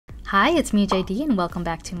Hi, it's me JD and welcome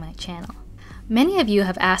back to my channel. Many of you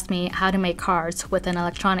have asked me how to make cards with an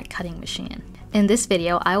electronic cutting machine. In this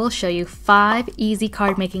video, I will show you 5 easy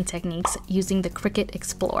card making techniques using the Cricut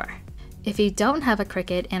Explorer. If you don't have a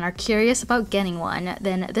Cricut and are curious about getting one,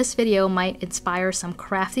 then this video might inspire some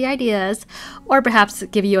crafty ideas or perhaps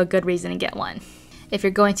give you a good reason to get one. If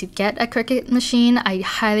you're going to get a Cricut machine, I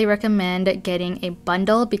highly recommend getting a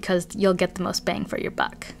bundle because you'll get the most bang for your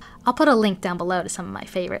buck. I'll put a link down below to some of my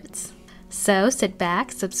favorites. So sit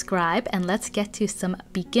back, subscribe, and let's get to some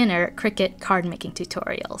beginner Cricut card making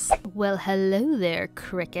tutorials. Well, hello there,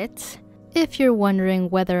 Cricut. If you're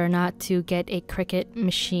wondering whether or not to get a Cricut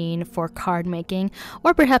machine for card making,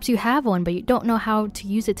 or perhaps you have one but you don't know how to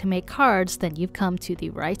use it to make cards, then you've come to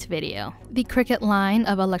the right video. The Cricut line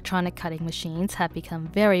of electronic cutting machines have become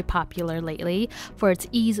very popular lately for its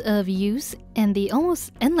ease of use and the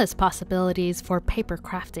almost endless possibilities for paper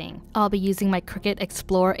crafting. I'll be using my Cricut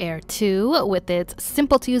Explorer Air 2 with its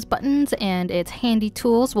simple to use buttons and its handy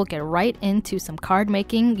tools. We'll get right into some card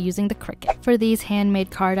making using the Cricut. For these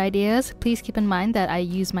handmade card ideas, please keep in mind that I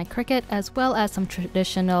use my Cricut as well as some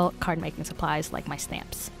traditional card making supplies like my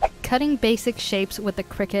stamps. Cutting basic shapes with the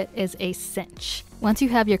Cricut is a cinch. Once you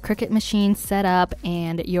have your Cricut machine set up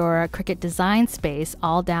and your Cricut design space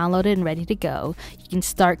all downloaded and ready to go, you can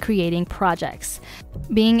start creating projects.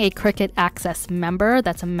 Being a Cricut Access member,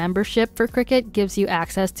 that's a membership for Cricut, gives you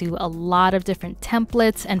access to a lot of different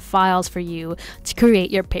templates and files for you to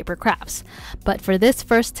create your paper crafts. But for this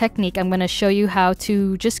first technique, I'm going to show you how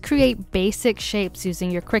to just create basic shapes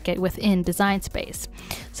using your Cricut within Design Space.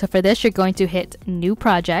 So for this, you're going to hit New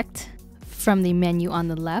Project. From the menu on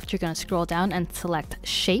the left, you're going to scroll down and select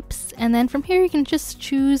Shapes, and then from here you can just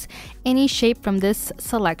choose any shape from this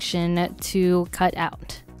selection to cut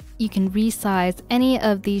out. You can resize any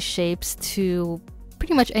of these shapes to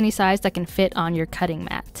pretty much any size that can fit on your cutting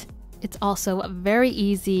mat. It's also very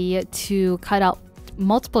easy to cut out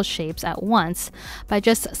multiple shapes at once by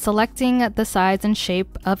just selecting the size and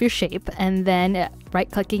shape of your shape and then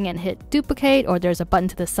right-clicking and hit duplicate, or there's a button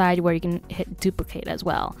to the side where you can hit duplicate as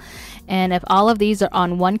well. And if all of these are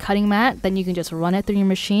on one cutting mat, then you can just run it through your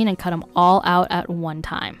machine and cut them all out at one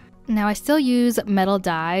time. Now, I still use metal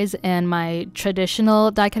dies in my traditional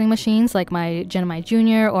die cutting machines like my Genomai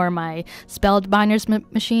Junior or my Spellbinders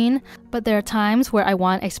machine, but there are times where I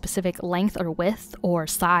want a specific length or width or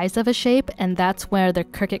size of a shape, and that's where the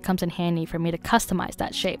Cricut comes in handy for me to customize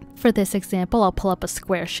that shape. For this example, I'll pull up a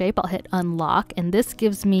square shape, I'll hit unlock, and this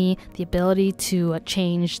gives me the ability to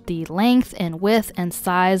change the length and width and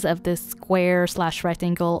size of this square /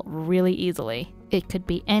 rectangle really easily. It could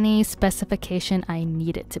be any specification I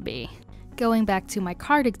need it to be. Going back to my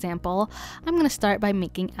card example, I'm going to start by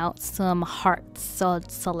making out some hearts. So I'll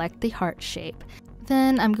select the heart shape.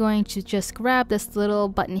 Then I'm going to just grab this little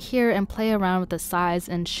button here and play around with the size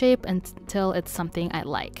and shape until it's something I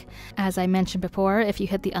like. As I mentioned before, if you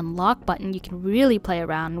hit the unlock button, you can really play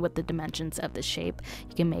around with the dimensions of the shape.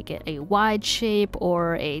 You can make it a wide shape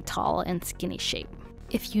or a tall and skinny shape.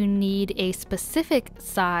 If you need a specific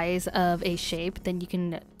size of a shape, then you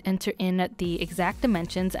can enter in the exact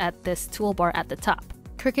dimensions at this toolbar at the top.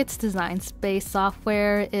 Cricut's Design Space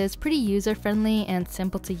software is pretty user-friendly and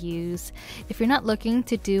simple to use. If you're not looking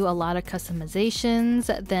to do a lot of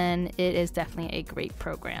customizations, then it is definitely a great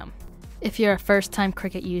program. If you're a first-time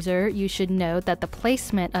Cricut user, you should note that the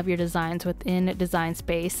placement of your designs within Design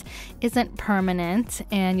Space isn't permanent,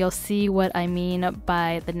 and you'll see what I mean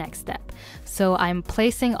by the next step. So I'm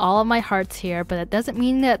placing all of my hearts here, but it doesn't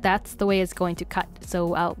mean that that's the way it's going to cut.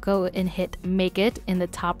 So I'll go and hit Make It in the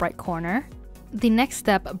top right corner. The next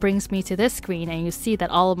step brings me to this screen, and you see that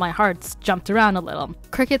all of my hearts jumped around a little.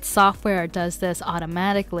 Cricut software does this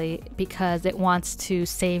automatically because it wants to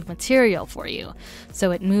save material for you.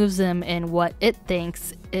 So it moves them in what it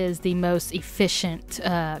thinks is the most efficient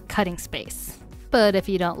cutting space. But if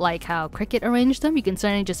you don't like how Cricut arranged them, you can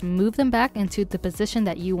certainly just move them back into the position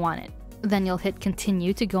that you want it. Then you'll hit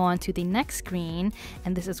continue to go on to the next screen,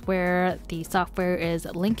 and this is where the software is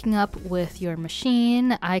linking up with your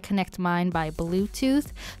machine. I connect mine by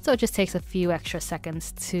Bluetooth, so it just takes a few extra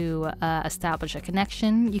seconds to establish a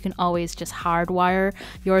connection. You can always just hardwire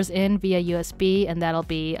yours in via USB, and that'll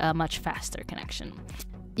be a much faster connection.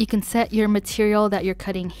 You can set your material that you're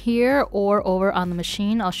cutting here or over on the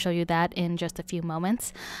machine. I'll show you that in just a few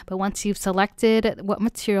moments. But once you've selected what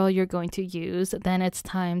material you're going to use, then it's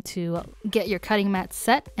time to get your cutting mat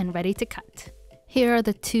set and ready to cut. Here are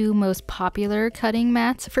the two most popular cutting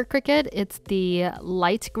mats for Cricut. It's the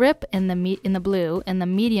light grip in the blue and the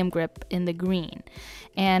medium grip in the green.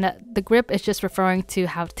 And the grip is just referring to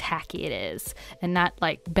how tacky it is, and not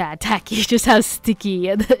like bad tacky, just how sticky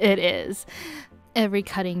it is. Every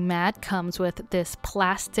cutting mat comes with this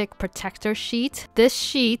plastic protector sheet. This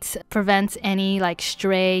sheet prevents any like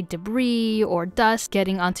stray debris or dust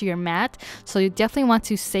getting onto your mat, so you definitely want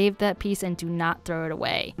to save that piece and do not throw it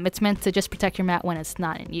away. It's meant to just protect your mat when it's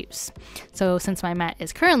not in use. So since my mat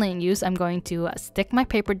is currently in use, I'm going to stick my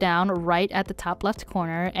paper down right at the top left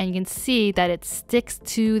corner, and you can see that it sticks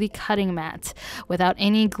to the cutting mat without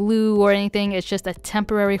any glue or anything. It's just a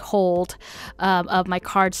temporary hold of my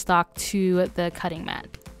cardstock to the cutting mat.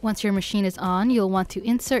 Once your machine is on, you'll want to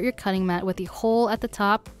insert your cutting mat with the hole at the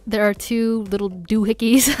top. There are two little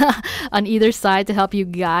doohickeys on either side to help you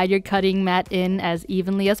guide your cutting mat in as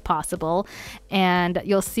evenly as possible. And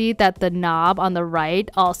you'll see that the knob on the right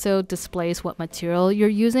also displays what material you're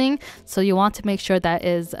using, so you want to make sure that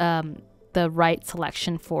is the right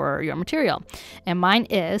selection for your material. And mine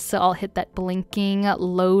is, so I'll hit that blinking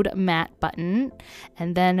load mat button,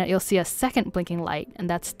 and then you'll see a second blinking light, and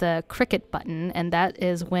that's the Cricut button, and that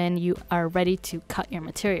is when you are ready to cut your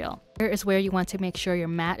material. Here is where you want to make sure your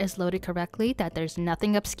mat is loaded correctly, that there's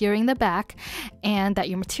nothing obscuring the back, and that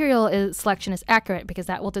your material selection is accurate, because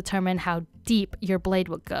that will determine how deep your blade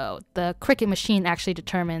will go. The Cricut machine actually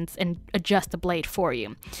determines and adjusts the blade for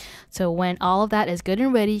you. So when all of that is good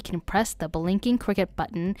and ready, you can press the blinking Cricut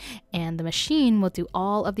button, and the machine will do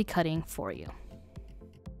all of the cutting for you.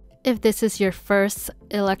 If this is your first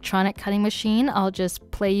electronic cutting machine, I'll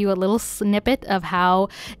just play you a little snippet of how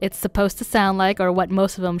it's supposed to sound like, or what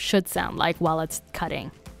most of them should sound like while it's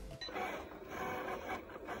cutting.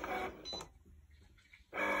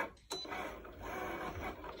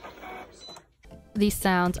 These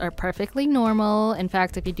sounds are perfectly normal. In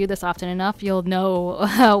fact, if you do this often enough, you'll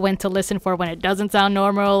know when to listen for when it doesn't sound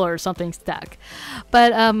normal or something's stuck.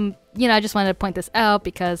 But you know, I just wanted to point this out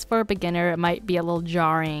because for a beginner, it might be a little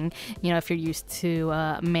jarring, you know, if you're used to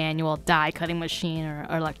a manual die cutting machine or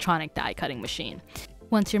electronic die cutting machine.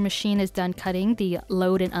 Once your machine is done cutting, the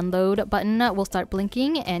load and unload button will start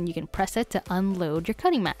blinking, and you can press it to unload your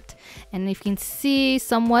cutting mat. And if you can see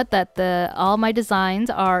somewhat that all my designs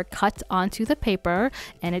are cut onto the paper,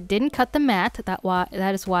 and it didn't cut the mat,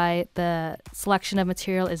 that is why the selection of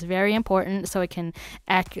material is very important, so it can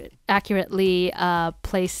accurately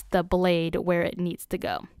place the blade where it needs to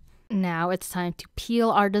go. Now it's time to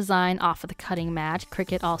peel our design off of the cutting mat.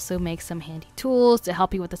 Cricut also makes some handy tools to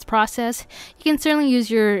help you with this process. You can certainly use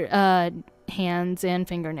your hands and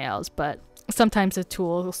fingernails, but sometimes the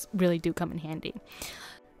tools really do come in handy.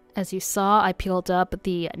 As you saw, I peeled up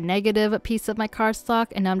the negative piece of my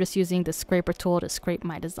cardstock, and now I'm just using the scraper tool to scrape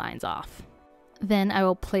my designs off. Then I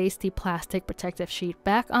will place the plastic protective sheet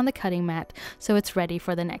back on the cutting mat so it's ready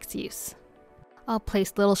for the next use. I'll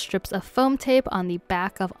place little strips of foam tape on the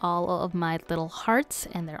back of all of my little hearts,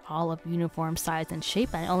 and they're all of uniform size and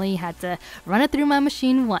shape. I only had to run it through my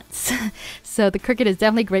machine once. So the Cricut is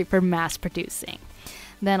definitely great for mass producing.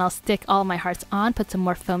 Then I'll stick all my hearts on, put some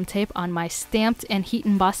more foam tape on my stamped and heat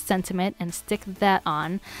embossed sentiment and stick that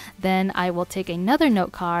on. Then I will take another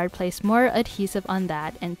note card, place more adhesive on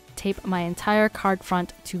that, and tape my entire card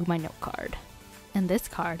front to my note card. And this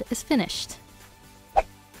card is finished.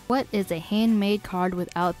 What is a handmade card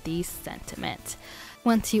without the sentiment?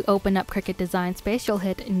 Once you open up Cricut Design Space, you'll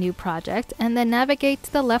hit New Project and then navigate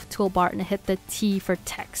to the left toolbar and hit the T for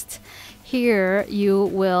text. Here you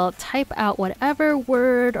will type out whatever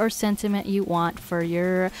word or sentiment you want for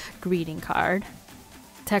your greeting card.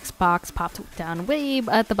 Text box popped down way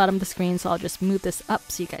at the bottom of the screen, so I'll just move this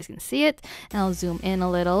up so you guys can see it, and I'll zoom in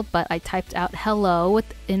a little, but I typed out hello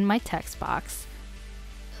within my text box.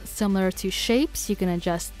 Similar to shapes, you can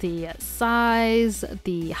adjust the size,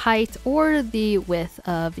 the height, or the width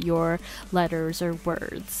of your letters or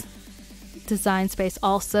words. Design Space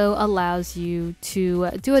also allows you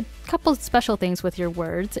to do a couple special things with your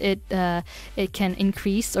words. It can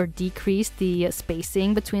increase or decrease the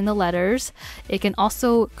spacing between the letters. It can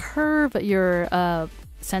also curve your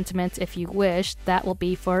sentiments if you wish. That will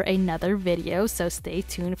be for another video, so stay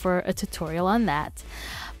tuned for a tutorial on that.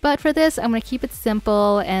 But for this, I'm going to keep it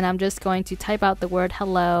simple, and I'm just going to type out the word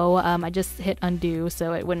hello. I just hit undo,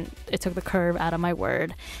 so it took the curve out of my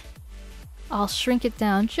word. I'll shrink it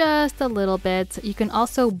down just a little bit. You can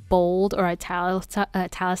also bold or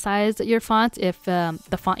italicize your font if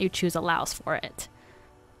the font you choose allows for it.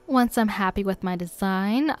 Once I'm happy with my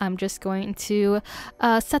design, I'm just going to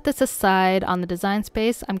set this aside on the design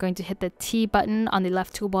space. I'm going to hit the T button on the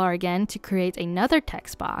left toolbar again to create another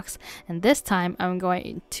text box. And this time I'm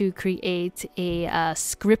going to create a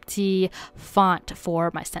scripty font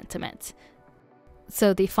for my sentiment.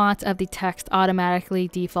 So the font of the text automatically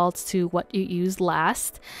defaults to what you used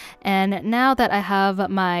last. And now that I have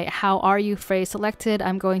my "How are you" phrase selected,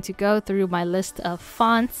 I'm going to go through my list of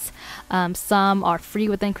fonts. Some are free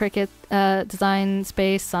within Cricut design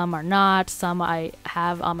space, some are not, some I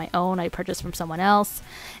have on my own, I purchased from someone else.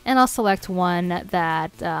 And I'll select one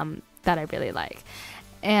that I really like.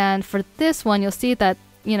 And for this one, you'll see that,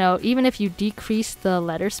 you know, even if you decrease the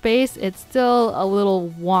letter space, it's still a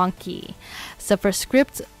little wonky. So for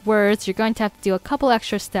script words, you're going to have to do a couple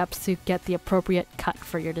extra steps to get the appropriate cut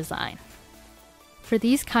for your design. For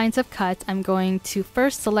these kinds of cuts, I'm going to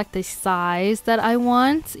first select the size that I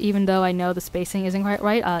want, even though I know the spacing isn't quite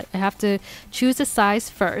right. I have to choose the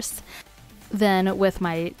size first. Then with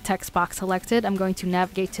my text box selected, I'm going to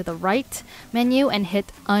navigate to the right menu and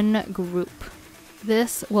hit Ungroup.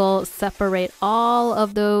 This will separate all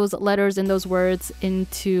of those letters in those words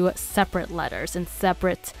into separate letters and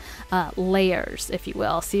separate layers, if you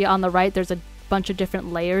will. See on the right, there's a bunch of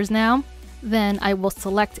different layers now. Then I will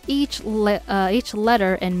select each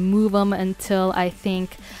letter and move them until I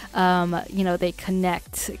think, you know, they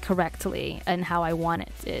connect correctly and how I want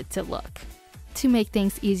it to look. To make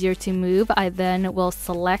things easier to move, I then will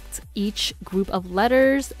select each group of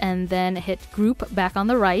letters and then hit group back on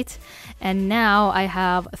the right. And now I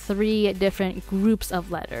have 3 different groups of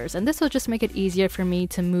letters. And this will just make it easier for me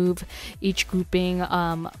to move each grouping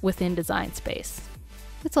within design space.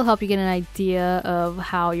 This will help you get an idea of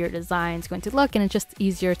how your design is going to look, and it's just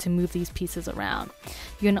easier to move these pieces around.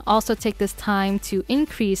 You can also take this time to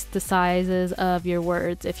increase the sizes of your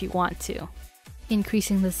words if you want to.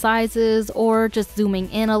 Increasing the sizes or just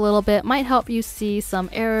zooming in a little bit might help you see some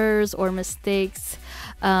errors or mistakes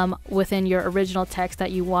within your original text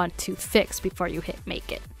that you want to fix before you hit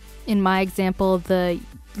make it. In my example, the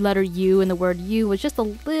letter U in the word you was just a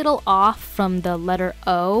little off from the letter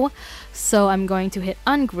O, so I'm going to hit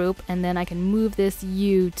ungroup, and then I can move this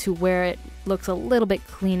U to where it looks a little bit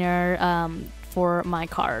cleaner for my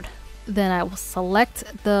card. Then I will select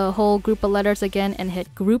the whole group of letters again and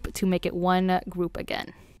hit group to make it one group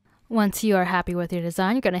again. Once you are happy with your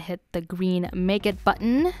design, you're going to hit the green Make It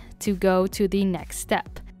button to go to the next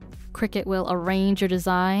step. Cricut will arrange your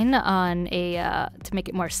design on to make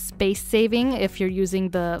it more space saving if you're using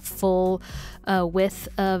the full width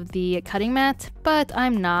of the cutting mat, but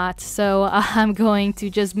I'm not, so I'm going to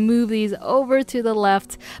just move these over to the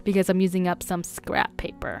left because I'm using up some scrap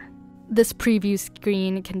paper. This preview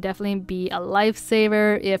screen can definitely be a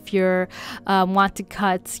lifesaver if you want to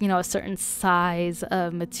cut, you know, a certain size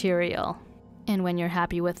of material. And when you're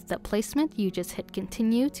happy with the placement, you just hit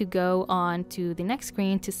continue to go on to the next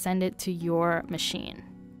screen to send it to your machine.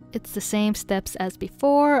 It's the same steps as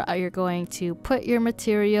before. You're going to put your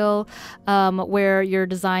material where your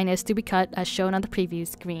design is to be cut as shown on the preview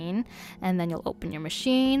screen, and then you'll open your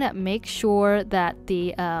machine. Make sure that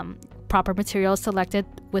the proper material is selected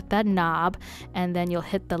with that knob, and then you'll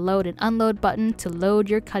hit the load and unload button to load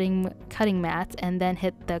your cutting mat, and then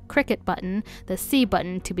hit the Cricut button, the C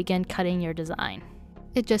button, to begin cutting your design.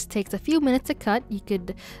 It just takes a few minutes to cut. You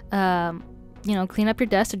could you know, clean up your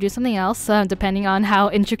desk or do something else depending on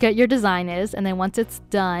how intricate your design is, and then once it's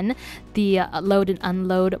done, the load and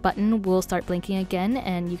unload button will start blinking again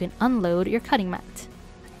and you can unload your cutting mat.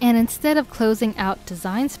 And instead of closing out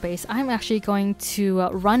design space, I'm actually going to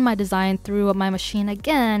run my design through my machine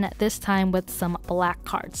again, this time with some black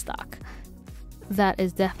cardstock. That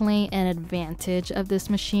is definitely an advantage of this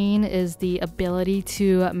machine, is the ability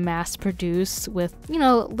to mass produce with, you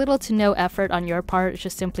know, little to no effort on your part. It's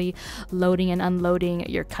just simply loading and unloading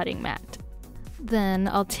your cutting mat. Then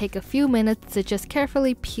I'll take a few minutes to just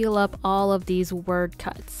carefully peel up all of these word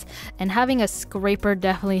cuts, and having a scraper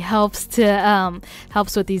definitely helps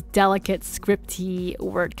with these delicate scripty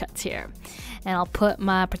word cuts here. And I'll put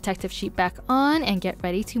my protective sheet back on and get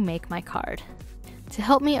ready to make my card. To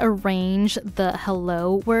help me arrange the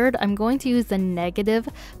hello word, I'm going to use the negative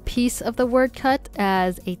piece of the word cut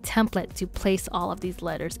as a template to place all of these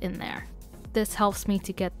letters in there. This helps me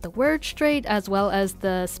to get the word straight as well as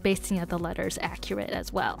the spacing of the letters accurate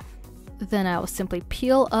as well. Then I will simply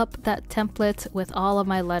peel up that template with all of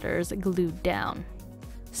my letters glued down.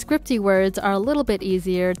 Scripty words are a little bit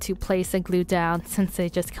easier to place and glue down since they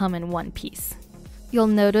just come in one piece. You'll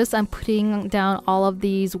notice I'm putting down all of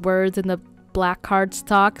these words in the black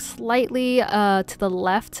cardstock slightly to the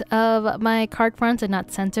left of my card front and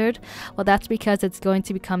not centered. Well, that's because it's going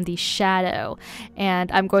to become the shadow,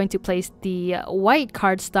 and I'm going to place the white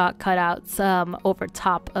cardstock cutouts over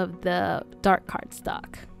top of the dark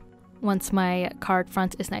cardstock. Once my card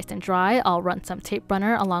front is nice and dry, I'll run some tape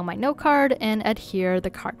runner along my note card and adhere the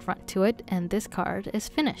card front to it, and this card is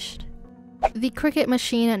finished. The Cricut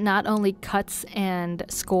machine not only cuts and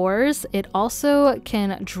scores, it also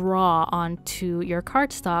can draw onto your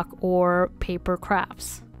cardstock or paper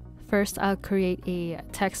crafts. First, I'll create a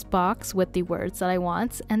text box with the words that I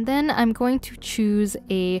want, and then I'm going to choose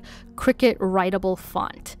a Cricut writable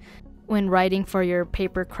font. When writing for your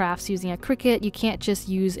paper crafts using a Cricut, you can't just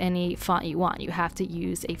use any font you want. You have to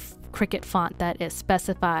use a Cricut font that is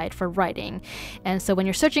specified for writing. And so when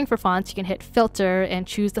you're searching for fonts, you can hit filter and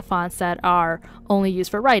choose the fonts that are only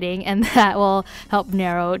used for writing, and that will help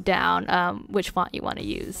narrow down which font you want to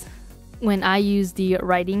use. When I use the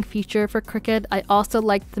writing feature for Cricut, I also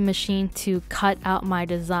like the machine to cut out my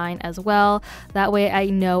design as well. That way I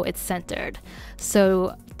know it's centered.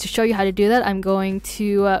 So to show you how to do that, I'm going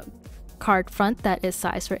to card front that is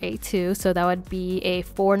size for A2, so that would be a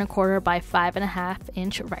 4 1/4 by 5.5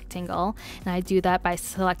 inch rectangle, and I do that by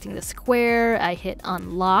selecting the square. I hit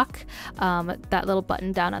unlock, that little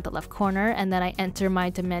button down at the left corner, and then I enter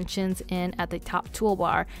my dimensions in at the top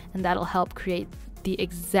toolbar, and that'll help create the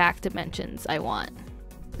exact dimensions I want.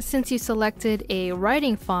 Since you selected a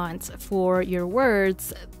writing font for your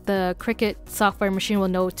words, the Cricut software machine will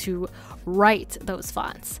know to write those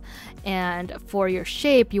fonts. And for your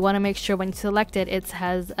shape, you want to make sure when you select it, it's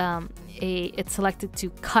selected to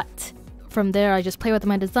cut. From there, I just play with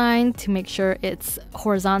my design to make sure it's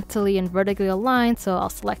horizontally and vertically aligned. So I'll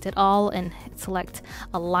select it all and select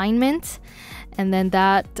alignment, and then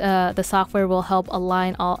that the software will help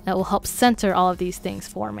align all. It will help center all of these things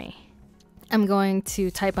for me. I'm going to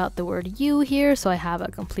type out the word "you" here so I have a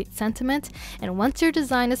complete sentiment. And once your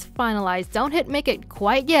design is finalized, don't hit make it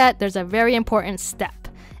quite yet. There's a very important step.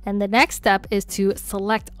 And the next step is to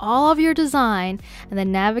select all of your design and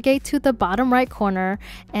then navigate to the bottom right corner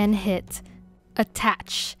and hit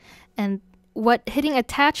attach. And what hitting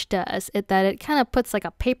attach does is that it kind of puts like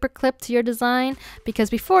a paper clip to your design, because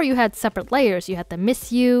before you had separate layers. You had the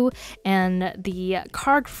Miss You and the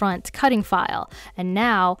card front cutting file, and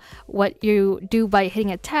now what you do by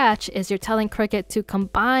hitting attach is you're telling Cricut to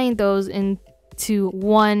combine those into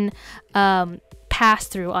one pass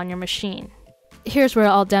through on your machine. Here's where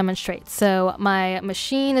I'll demonstrate. So my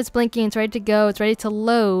machine is blinking, it's ready to go, it's ready to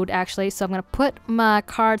load actually, so I'm going to put my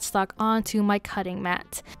cardstock onto my cutting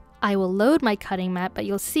mat. I will load my cutting mat, but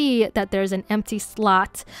you'll see that there's an empty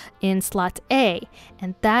slot in slot A,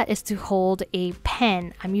 and that is to hold a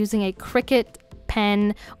pen. I'm using a Cricut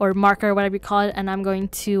pen or marker, whatever you call it, and I'm going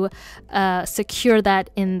to secure that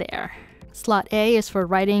in there. Slot A is for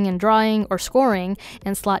writing and drawing or scoring,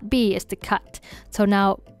 and slot B is to cut. So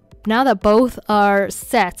now that both are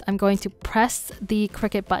set, I'm going to press the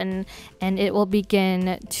Cricut button and it will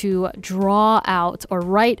begin to draw out or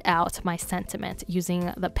write out my sentiment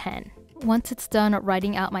using the pen. Once it's done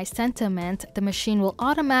writing out my sentiment, the machine will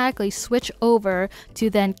automatically switch over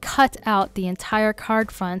to then cut out the entire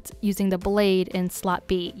card front using the blade in slot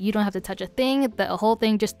B. You don't have to touch a thing, the whole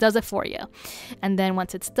thing just does it for you. And then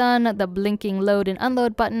once it's done, the blinking load and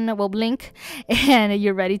unload button will blink and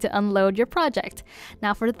you're ready to unload your project.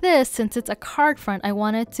 Now for this, since it's a card front, I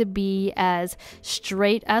want it to be as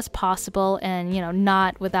straight as possible and, you know,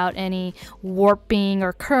 not without any warping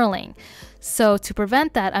or curling. So to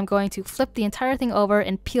prevent that, I'm going to flip the entire thing over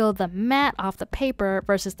and peel the mat off the paper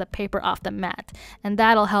versus the paper off the mat. And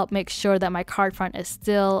that'll help make sure that my card front is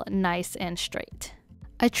still nice and straight.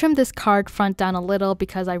 I trimmed this card front down a little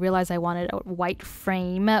because I realized I wanted a white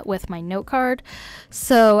frame with my note card.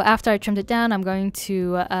 So after I trimmed it down, I'm going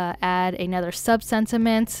to add another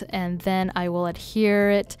sub-sentiment, and then I will adhere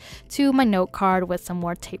it to my note card with some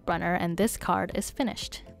more tape runner, and this card is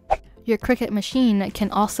finished. Your Cricut machine can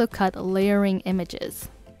also cut layering images.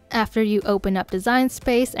 After you open up Design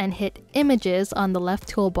Space and hit Images on the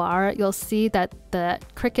left toolbar, you'll see that the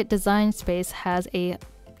Cricut Design Space has a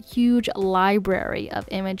huge library of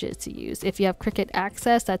images to use. If you have Cricut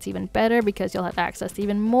Access, that's even better because you'll have access to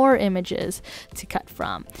even more images to cut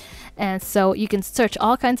from. And so you can search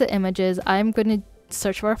all kinds of images. I'm going to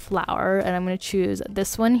search for a flower and I'm going to choose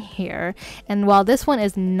this one here, and while this one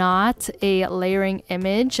is not a layering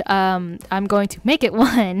image, I'm going to make it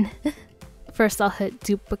one. First I'll hit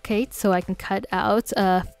duplicate so I can cut out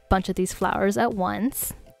a bunch of these flowers at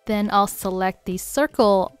once. Then I'll select the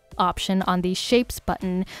circle option on the shapes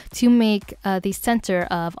button to make the center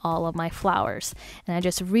of all of my flowers. And I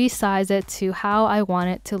just resize it to how I want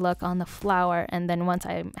it to look on the flower. And then once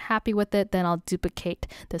I'm happy with it, then I'll duplicate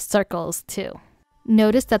the circles too.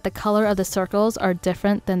 Notice that the color of the circles are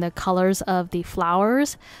different than the colors of the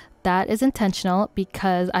flowers. That is intentional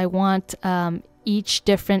because I want each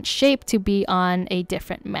different shape to be on a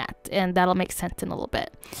different mat, and that'll make sense in a little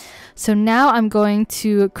bit. So now I'm going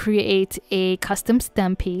to create a custom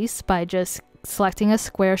stem piece by just selecting a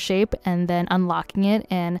square shape and then unlocking it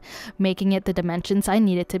and making it the dimensions I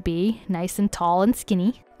need it to be, nice and tall and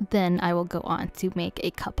skinny. Then I will go on to make a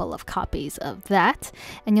couple of copies of that.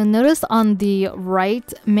 And you'll notice on the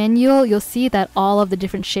right menu, you'll see that all of the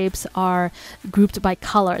different shapes are grouped by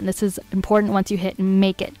color. And this is important once you hit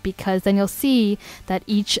make it, because then you'll see that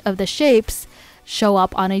each of the shapes show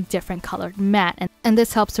up on a different colored mat. And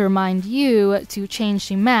this helps to remind you to change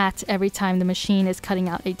the mat every time the machine is cutting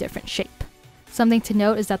out a different shape. Something to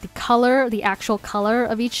note is that the color, the actual color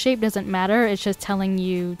of each shape doesn't matter. It's just telling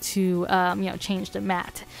you to, change the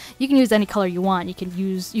mat. You can use any color you want. You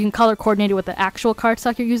can color coordinate it with the actual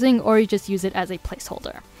cardstock you're using, or you just use it as a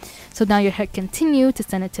placeholder. So now you hit continue to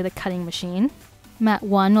send it to the cutting machine. Mat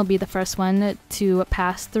 1 will be the first one to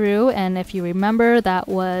pass through, and if you remember, that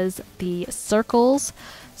was the circles.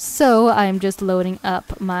 So I'm just loading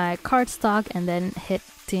up my cardstock and then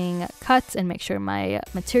hitting cut and make sure my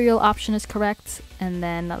material option is correct, and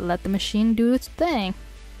then let the machine do its thing.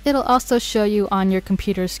 It'll also show you on your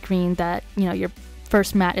computer screen that your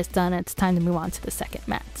first mat is done and it's time to move on to the second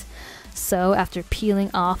mat. So after peeling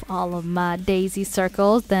off all of my daisy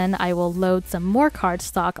circles, then I will load some more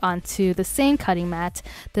cardstock onto the same cutting mat,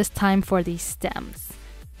 this time for the stems.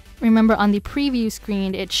 Remember, on the preview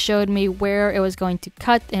screen, it showed me where it was going to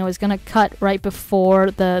cut, and it was going to cut right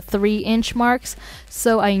before the 3-inch marks.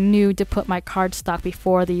 So I knew to put my cardstock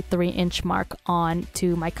before the 3-inch mark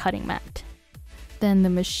onto my cutting mat. Then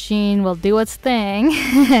the machine will do its thing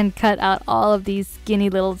and cut out all of these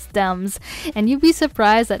skinny little stems. And you'd be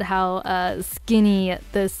surprised at how skinny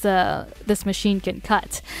this machine can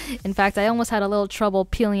cut. In fact, I almost had a little trouble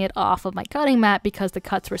peeling it off of my cutting mat because the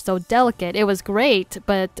cuts were so delicate. It was great,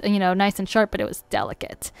 but nice and sharp, but it was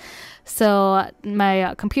delicate. So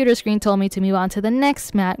my computer screen told me to move on to the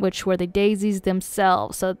next mat, which were the daisies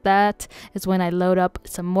themselves. So that is when I load up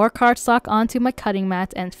some more cardstock onto my cutting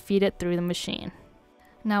mat and feed it through the machine.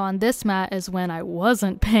 Now on this mat is when I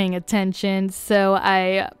wasn't paying attention, so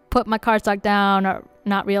I put my cardstock down,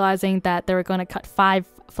 not realizing that they were going to cut 5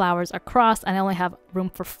 flowers across, and I only have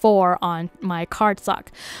room for 4 on my cardstock.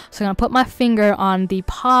 So I'm going to put my finger on the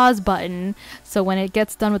pause button, so when it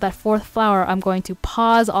gets done with that 4th flower, I'm going to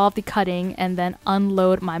pause all of the cutting and then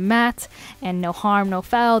unload my mat, and no harm, no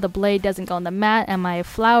foul, the blade doesn't go on the mat, and my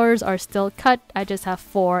flowers are still cut. I just have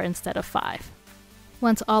 4 instead of 5.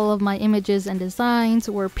 Once all of my images and designs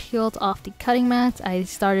were peeled off the cutting mat, I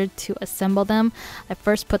started to assemble them. I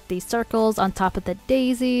first put the circles on top of the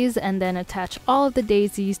daisies and then attach all of the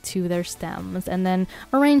daisies to their stems, and then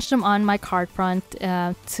arranged them on my card front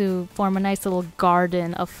to form a nice little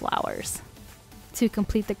garden of flowers. To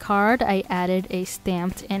complete the card, I added a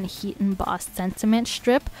stamped and heat embossed sentiment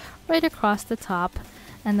strip right across the top.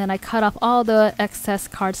 And then I cut off all the excess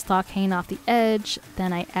cardstock hanging off the edge.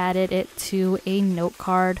 Then I added it to a note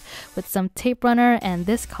card with some tape runner, and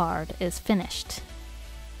this card is finished.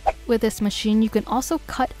 With this machine, you can also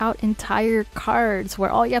cut out entire cards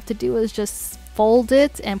where all you have to do is just fold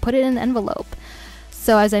it and put it in an envelope.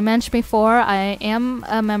 So as I mentioned before, I am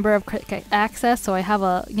a member of Cricut Access, so I have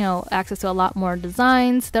access to a lot more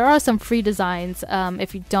designs. There are some free designs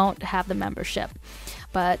if you don't have the membership.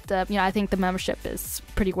 But I think the membership is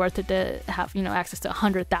pretty worth it to have access to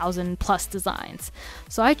 100,000 plus designs.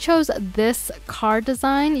 So I chose this card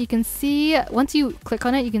design. You can see, once you click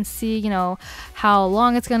on it, you can see how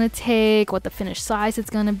long it's going to take, what the finished size it's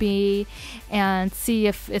going to be, and see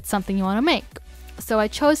if it's something you want to make. So I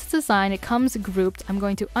chose this design. It comes grouped. I'm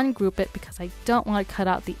going to ungroup it because I don't want to cut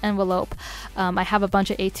out the envelope. I have a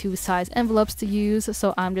bunch of A2 size envelopes to use,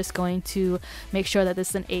 so I'm just going to make sure that this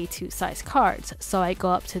is an A2 size card. So I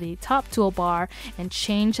go up to the top toolbar and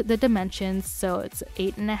change the dimensions so it's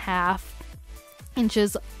 8.5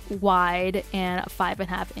 inches wide and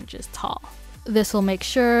 5.5 inches tall. This will make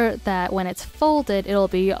sure that when it's folded, it'll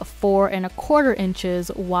be 4.25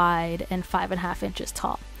 inches wide and 5.5 inches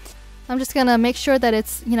tall. I'm just gonna make sure that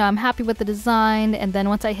it's, I'm happy with the design, and then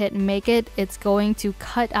once I hit make it, it's going to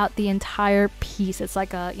cut out the entire piece. It's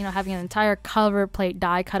like having an entire cover plate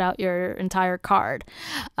die cut out your entire card.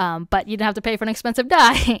 But you don't have to pay for an expensive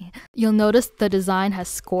die. You'll notice the design has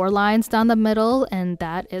score lines down the middle, and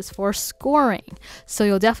that is for scoring. So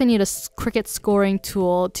you'll definitely need a Cricut scoring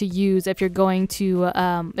tool to use if you're going to,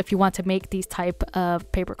 if you want to make these type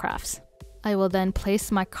of paper crafts. I will then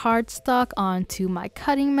place my cardstock onto my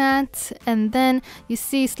cutting mat, and then you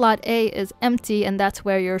see slot A is empty, and that's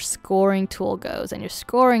where your scoring tool goes. And your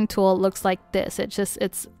scoring tool looks like this. It's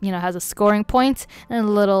has a scoring point and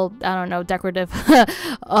a little, I don't know, decorative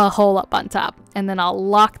hole up on top. And then I'll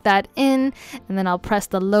lock that in, and then I'll press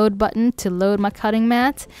the load button to load my cutting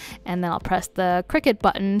mat, and then I'll press the Cricut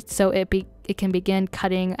button so it can begin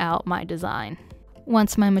cutting out my design.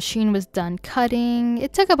 Once my machine was done cutting,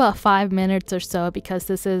 it took about 5 minutes or so because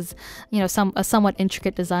this is, a somewhat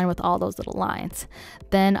intricate design with all those little lines.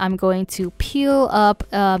 Then I'm going to peel up,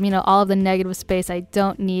 all of the negative space I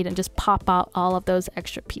don't need and just pop out all of those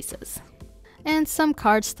extra pieces. And some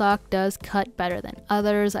cardstock does cut better than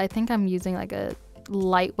others. I think I'm using like a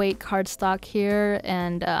lightweight cardstock here,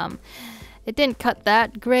 and it didn't cut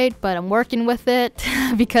that great, but I'm working with it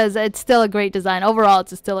because it's still a great design. Overall,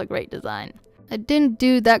 it's still a great design. I didn't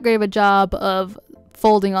do that great of a job of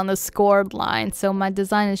folding on the scored line, so my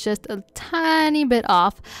design is just a tiny bit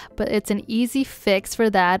off, but it's an easy fix for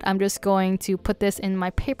that. I'm just going to put this in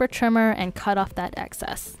my paper trimmer and cut off that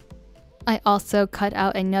excess. I also cut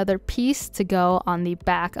out another piece to go on the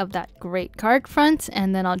back of that great card front,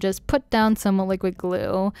 and then I'll just put down some liquid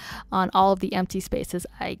glue on all of the empty spaces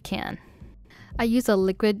I can. I use a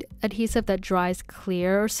liquid adhesive that dries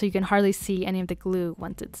clear, so you can hardly see any of the glue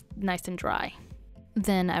once it's nice and dry.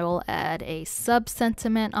 Then I will add a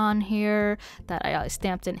sub-sentiment on here that I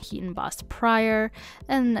stamped and heat embossed prior.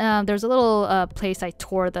 And there's a little place I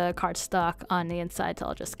tore the cardstock on the inside, so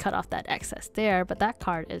I'll just cut off that excess there. But that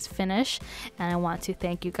card is finished, and I want to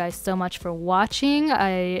thank you guys so much for watching.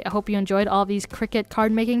 I hope you enjoyed all these Cricut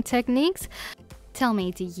card making techniques. Tell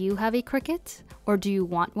me, do you have a Cricut? Or do you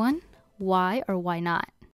want one? Why or why not?